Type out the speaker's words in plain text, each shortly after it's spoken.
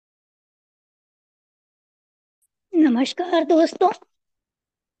नमस्कार दोस्तों।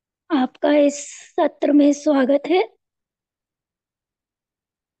 आपका इस सत्र में स्वागत है।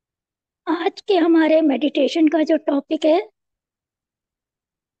 आज के हमारे मेडिटेशन का जो टॉपिक है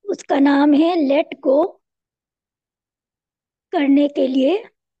उसका नाम है लेट गो करने के लिए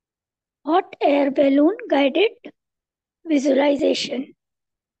hot air balloon guided visualisation.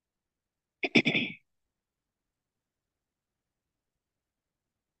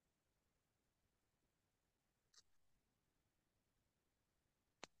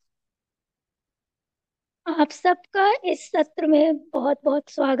 आप सबका इस सत्र में बहुत बहुत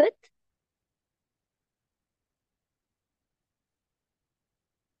स्वागत।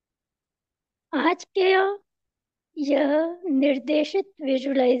 आज के यह निर्देशित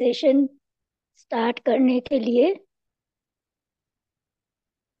विजुअलाइजेशन स्टार्ट करने के लिए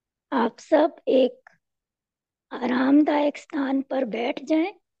आप सब एक आरामदायक स्थान पर बैठ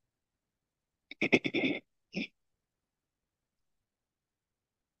जाएं।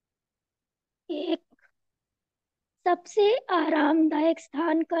 एक सबसे आरामदायक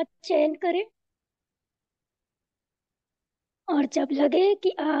स्थान का चयन करें और जब लगे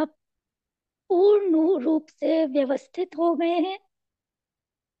कि आप पूर्ण रूप से व्यवस्थित हो गए हैं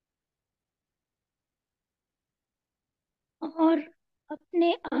और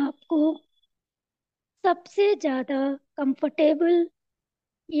अपने आप को सबसे ज्यादा कंफर्टेबल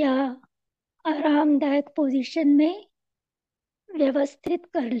या आरामदायक पोजीशन में व्यवस्थित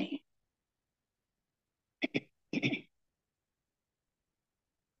कर लें।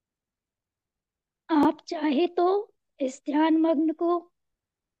 आप चाहे तो इस ध्यान मग्न को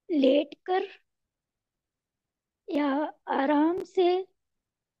लेट कर या आराम से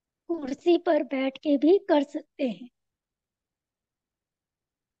कुर्सी पर बैठ के भी कर सकते हैं।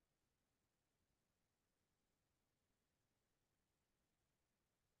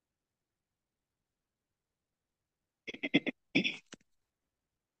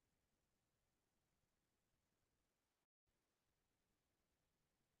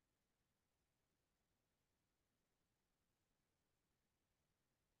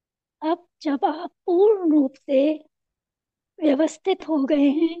 अब जब आप पूर्ण रूप से व्यवस्थित हो गए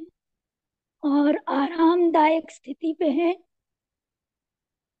हैं और आरामदायक स्थिति पे हैं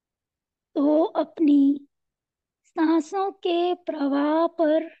तो अपनी सांसों के प्रवाह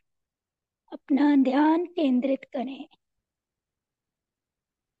पर अपना ध्यान केंद्रित करें।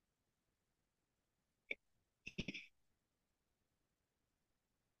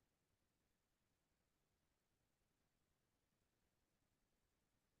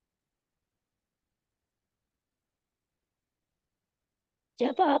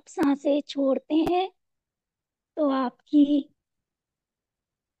 जब आप सांसें छोड़ते हैं तो आपकी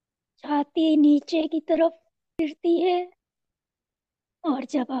छाती नीचे की तरफ गिरती है और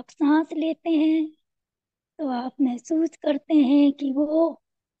जब आप सांस लेते हैं तो आप महसूस करते हैं कि वो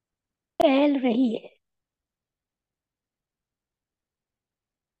फैल रही है।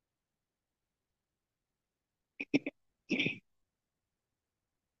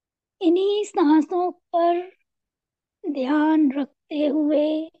 इन्हीं सांसों पर ध्यान रखते हुए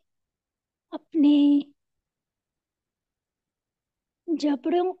अपने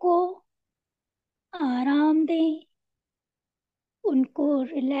जबड़ों को आराम दें, उनको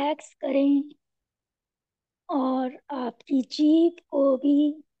रिलैक्स करें और आपकी जीभ को भी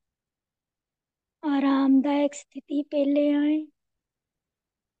आरामदायक स्थिति पे ले आए।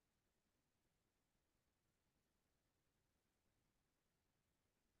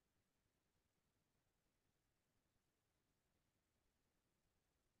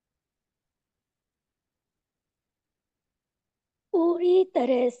 पूरी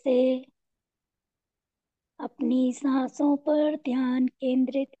तरह से अपनी सांसों पर ध्यान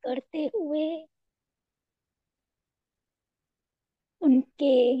केंद्रित करते हुए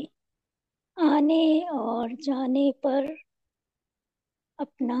उनके आने और जाने पर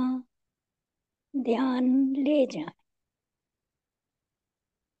अपना ध्यान ले जाएं।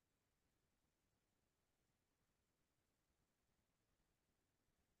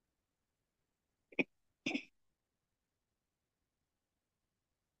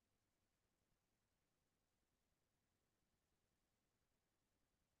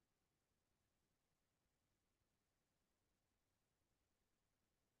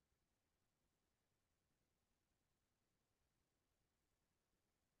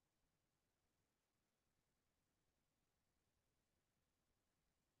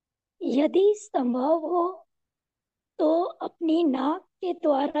 यदि संभव हो तो अपनी नाक के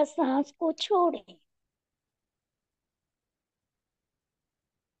द्वारा सांस को छोड़ें।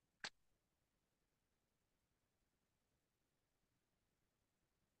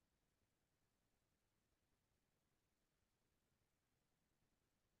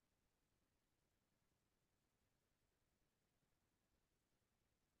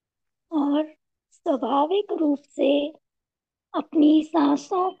 और स्वाभाविक रूप से अपनी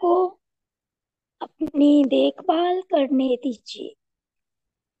सांसों को अपनी देखभाल करने दीजिए।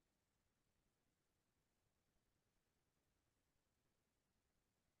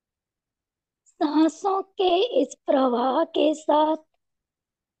 सांसों के इस प्रवाह के साथ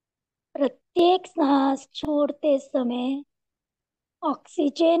प्रत्येक सांस छोड़ते समय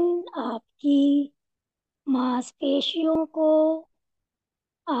ऑक्सीजन आपकी मांसपेशियों को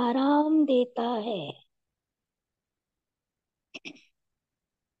आराम देता है।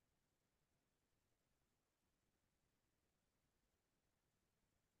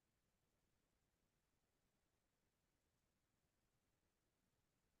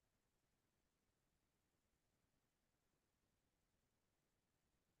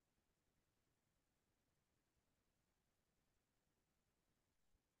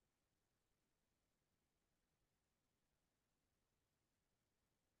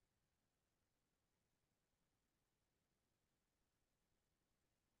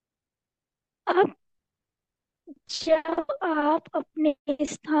 अब जब आप अपने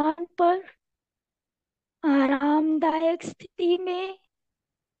स्थान पर आरामदायक स्थिति में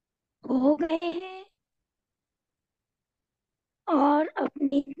हो गए हैं और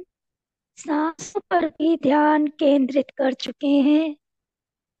अपनी सांसों पर भी ध्यान केंद्रित कर चुके हैं,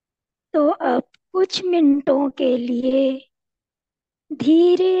 तो अब कुछ मिनटों के लिए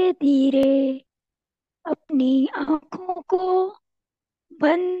धीरे धीरे अपनी आंखों को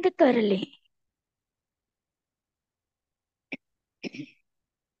बंद कर लें।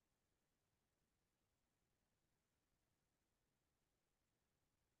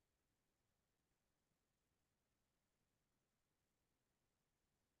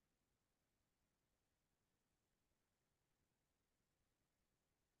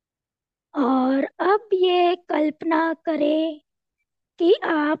 और अब ये कल्पना करें कि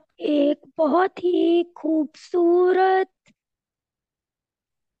आप एक बहुत ही खूबसूरत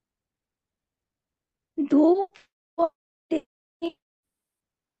धूप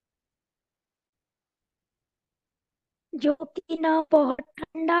जो कि ना बहुत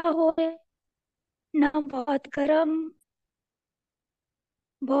ठंडा हो ना बहुत गर्म,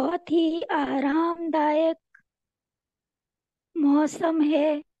 बहुत ही आरामदायक मौसम है।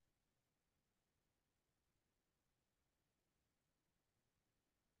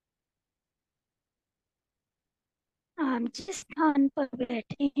 आप जिस स्थान पर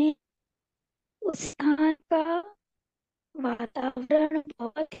बैठे हैं उस स्थान का वातावरण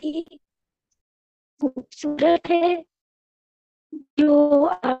बहुत ही खूबसूरत है, जो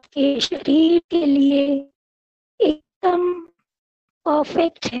आपके शरीर के लिए एकदम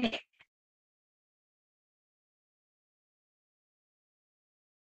परफेक्ट है।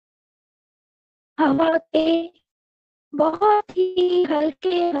 हवा के बहुत ही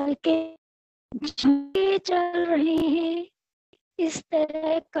हल्के हल्के झोंके चल रहे हैं, इस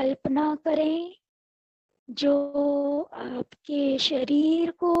तरह कल्पना करें, जो आपके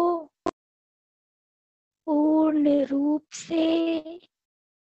शरीर को पूर्ण रूप से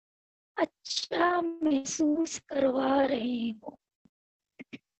अच्छा महसूस करवा रहे हो।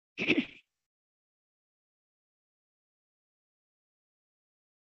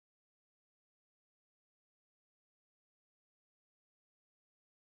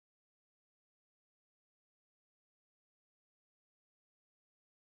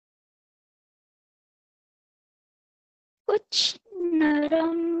 कुछ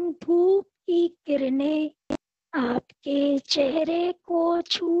नरम धूप की किरणें आपके चेहरे को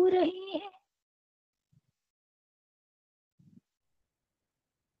छू रही हैं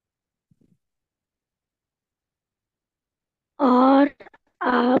और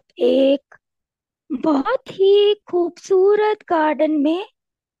आप एक बहुत ही खूबसूरत गार्डन में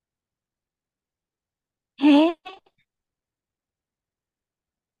हैं,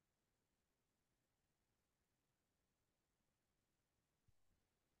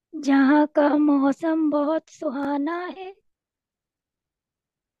 जहाँ का मौसम बहुत सुहाना है।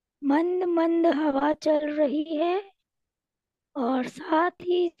 मंद मंद हवा चल रही है और साथ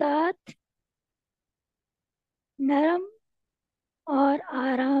ही साथ नरम और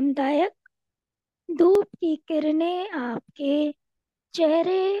आरामदायक धूप की किरणें आपके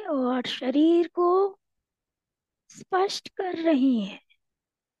चेहरे और शरीर को स्पष्ट कर रही हैं।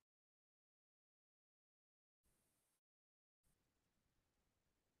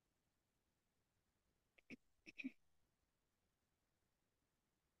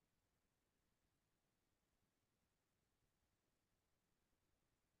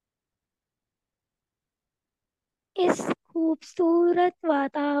 इस खूबसूरत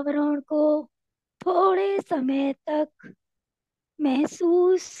वातावरण को थोड़े समय तक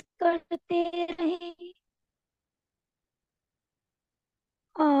महसूस करते रहें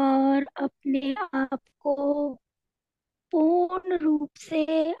और अपने आप को पूर्ण रूप से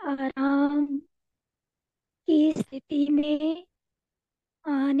आराम की स्थिति में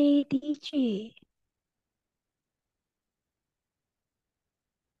आने दीजिए।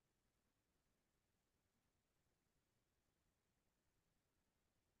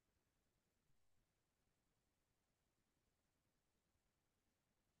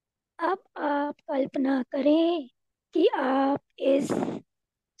 अब आप कल्पना करें कि आप इस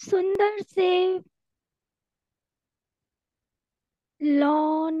सुंदर से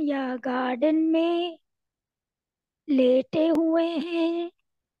लॉन या गार्डन में लेटे हुए हैं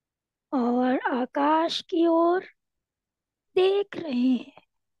और आकाश की ओर देख रहे हैं।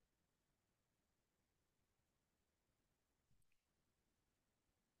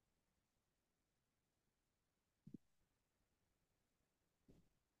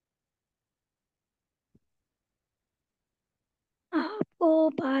 आपको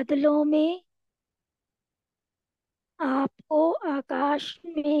बादलों में आपको आकाश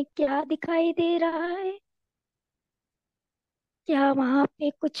में क्या दिखाई दे रहा है? क्या वहां पे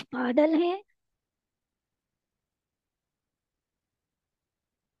कुछ बादल हैं?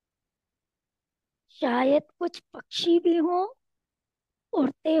 शायद कुछ पक्षी भी हों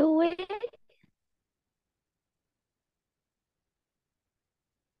उड़ते हुए।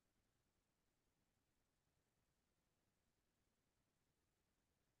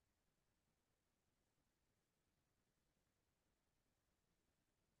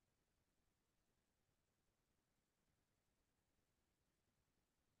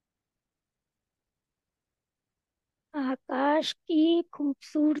 आकाश की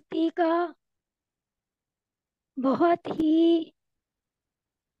खूबसूरती का बहुत ही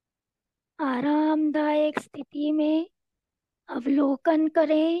आरामदायक स्थिति में अवलोकन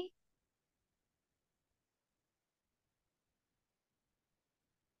करें।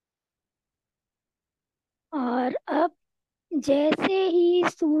 और अब जैसे ही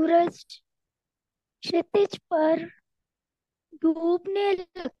सूरज क्षितिज पर डूबने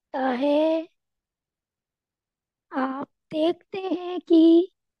लगता है, आप देखते हैं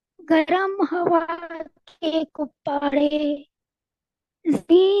कि गर्म हवा के गुब्बारे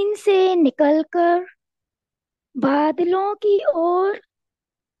जमीन से निकलकर बादलों की ओर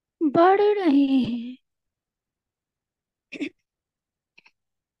बढ़ रहे हैं।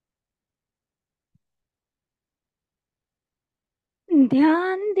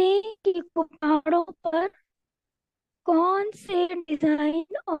 ध्यान दें कि गुब्बारों पर कौन से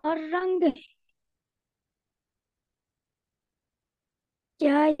डिजाइन और रंग हैं।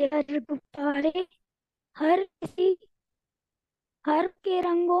 क्या यह गुब्बारे हर किसी हर के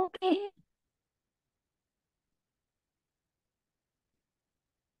रंगों के हैं?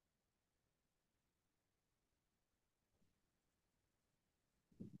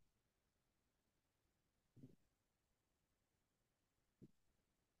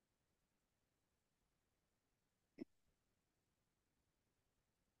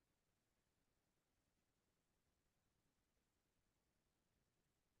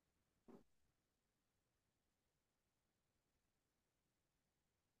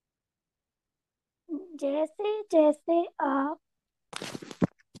 जैसे जैसे आप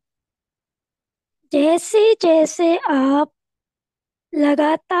जैसे जैसे आप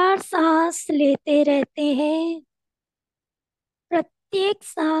लगातार सांस लेते रहते हैं, प्रत्येक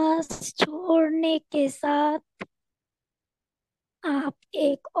सांस छोड़ने के साथ आप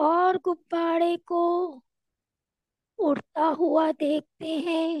एक और गुब्बारे को उड़ता हुआ देखते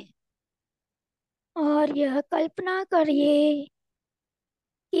हैं। और यह कल्पना करिए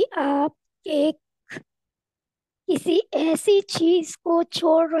कि आप एक किसी ऐसी चीज को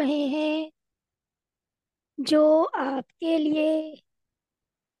छोड़ रहे हैं जो आपके लिए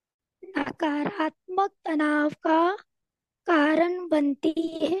नकारात्मक तनाव का कारण बनती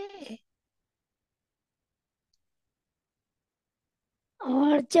है।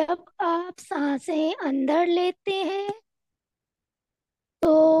 और जब आप सांसें अंदर लेते हैं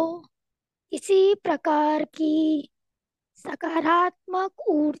तो किसी प्रकार की सकारात्मक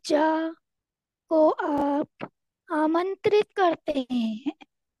ऊर्जा को आप आमंत्रित करते हैं।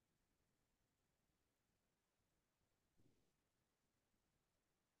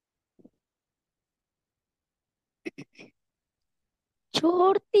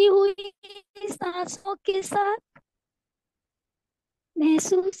 छोड़ती हुई सांसों के साथ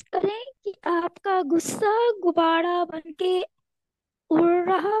महसूस करें कि आपका गुस्सा गुब्बारा बन के उड़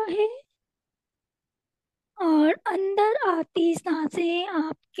रहा है और अंदर आती सांसें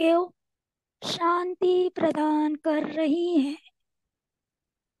आपको शांति प्रदान कर रही हैं।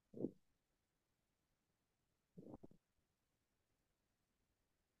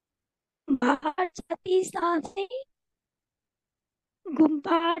 बाहर जाती सांसें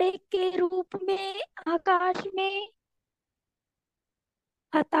गुब्बारे के रूप में आकाश में।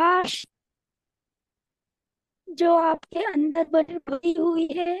 हताश जो आपके अंदर भरी हुई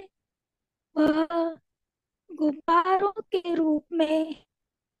है, वह गुब्बारों के रूप में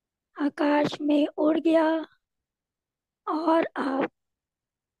आकाश में उड़ गया। और आप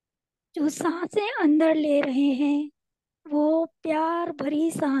जो सांसें अंदर ले रहे हैं, वो प्यार भरी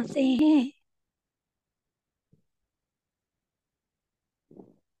सांसें हैं।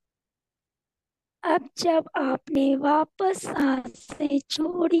 अब जब आपने वापस सांसें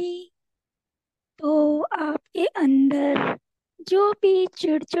छोड़ी, तो आपके अंदर जो भी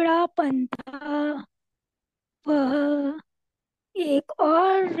चिड़चिड़ापन था, वह एक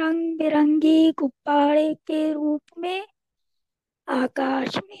और रंग बिरंगी गुब्बारे के रूप में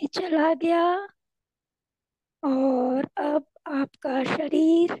आकाश में चला गया। और अब आपका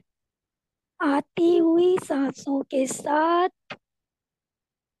शरीर आती हुई सांसों के साथ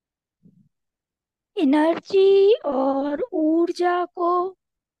एनर्जी और ऊर्जा को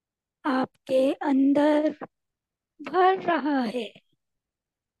आपके अंदर भर रहा है।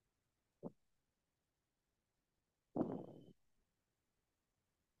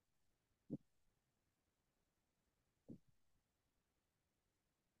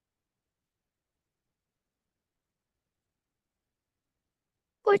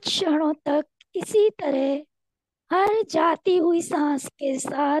 कुछ क्षणों तक इसी तरह हर जाती हुई सांस के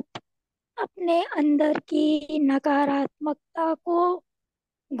साथ अपने अंदर की नकारात्मकता को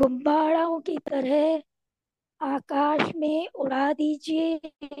गुब्बारों की तरह आकाश में उड़ा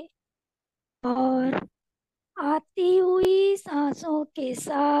दीजिए। और आती हुई सांसों के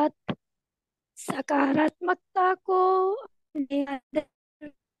साथ सकारात्मकता को अपने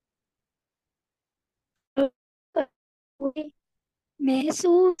अंदर हुए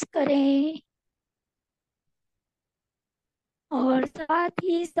महसूस करें। और साथ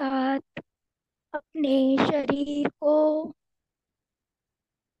ही साथ अपने शरीर को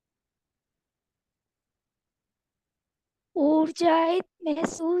ऊर्जाहित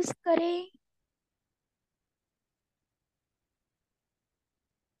महसूस करें।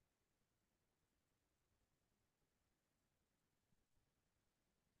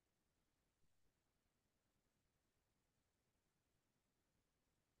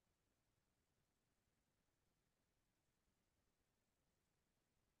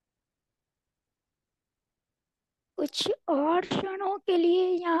 कुछ और क्षणों के लिए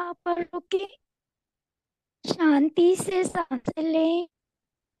यहाँ पर रुके, शांति से सांसें लें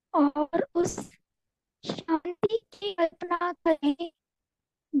और उस शांति की कल्पना करें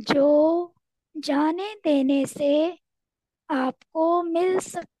जो जाने देने से आपको मिल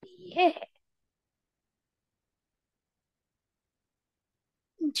सकती है।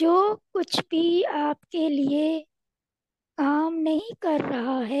 जो कुछ भी आपके लिए काम नहीं कर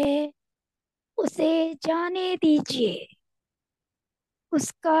रहा है, उसे जाने दीजिए,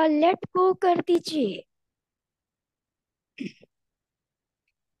 उसका लेट गो कर दीजिए।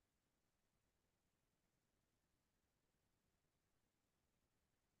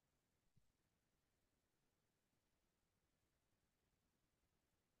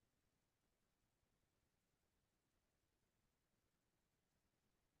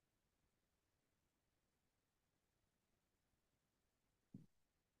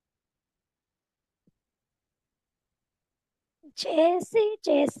 जैसे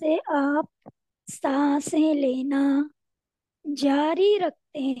जैसे आप सांसें लेना जारी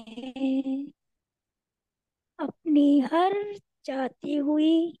रखते हैं, अपनी हर जाती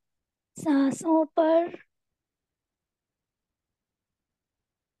हुई सांसों पर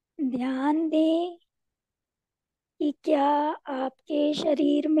ध्यान दें कि क्या आपके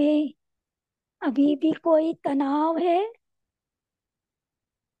शरीर में अभी भी कोई तनाव है।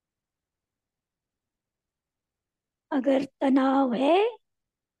 अगर तनाव है,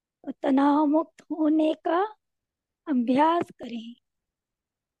 तो तनाव मुक्त होने का अभ्यास करें।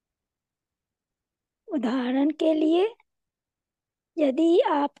 उदाहरण के लिए, यदि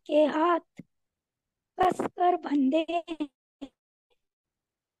आपके हाथ कसकर बंधे हैं,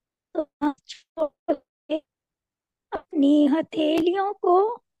 तो हाथ छोड़ के अपनी हथेलियों को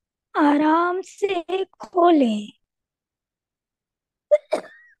आराम से खोलें।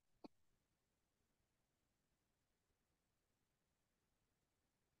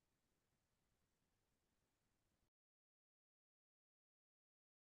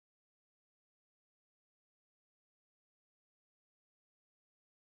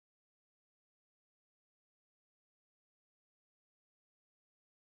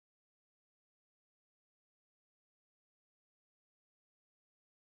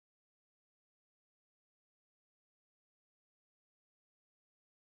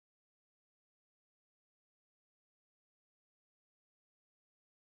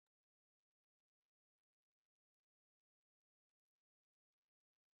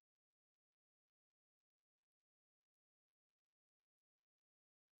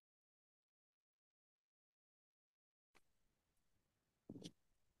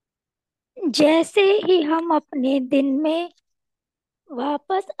 जैसे ही हम अपने दिन में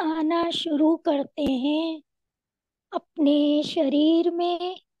वापस आना शुरू करते हैं, अपने शरीर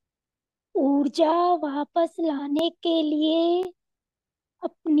में ऊर्जा वापस लाने के लिए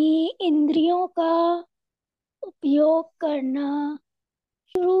अपनी इंद्रियों का उपयोग करना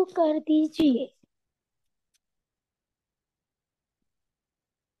शुरू कर दीजिए।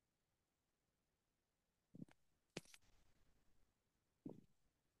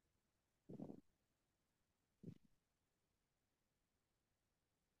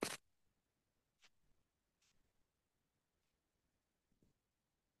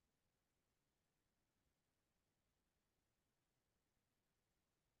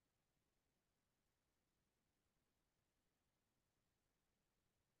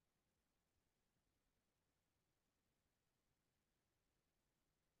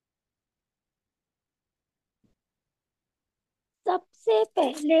 सबसे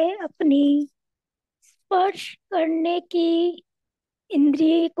पहले अपनी स्पर्श करने की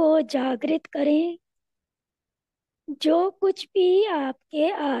इंद्रिय को जागृत करें। जो कुछ भी आपके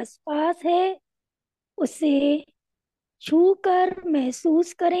आसपास है उसे छू कर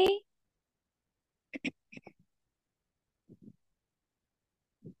महसूस करें।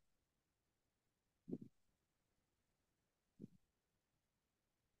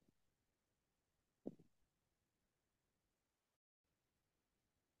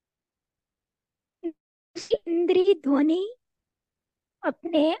 इंद्रिय ध्वनि,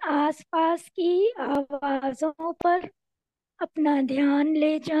 अपने आसपास की आवाजों पर अपना ध्यान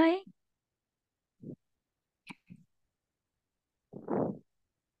ले जाएं।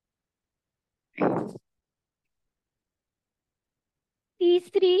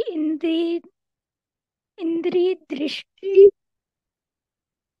 तीसरी इंद्रिय इंद्रिय दृष्टि,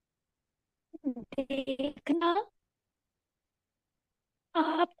 देखना।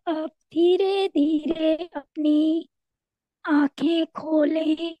 आप अब धीरे धीरे अपनी आंखें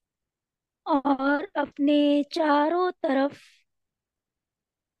खोलें और अपने चारों तरफ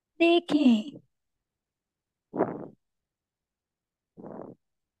देखें।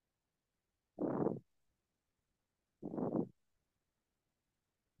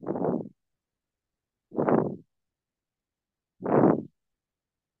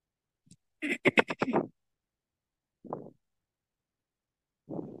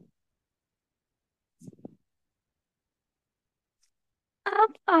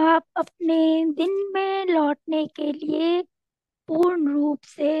 अब आप अपने दिन में लौटने के लिए पूर्ण रूप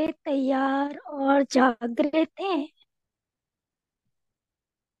से तैयार और जागृत हैं।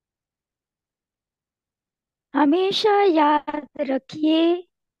 हमेशा याद रखिए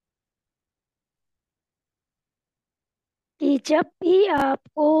कि जब भी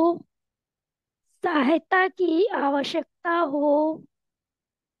आपको सहायता की आवश्यकता हो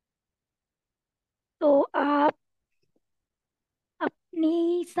तो आप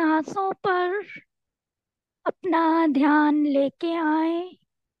अपनी सांसों पर अपना ध्यान लेके आए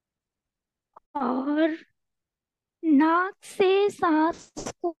और नाक से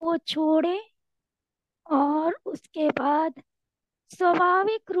सांस को छोड़ें और उसके बाद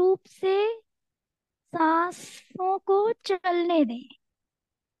स्वाभाविक रूप से सांसों को चलने दें।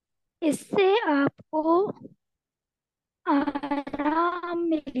 इससे आपको आराम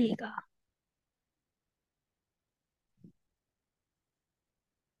मिलेगा।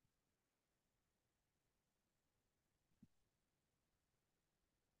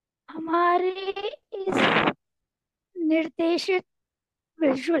 हमारे इस निर्देशित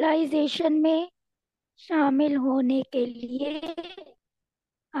विजुअलाइजेशन में शामिल होने के लिए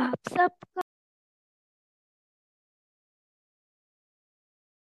आप सबका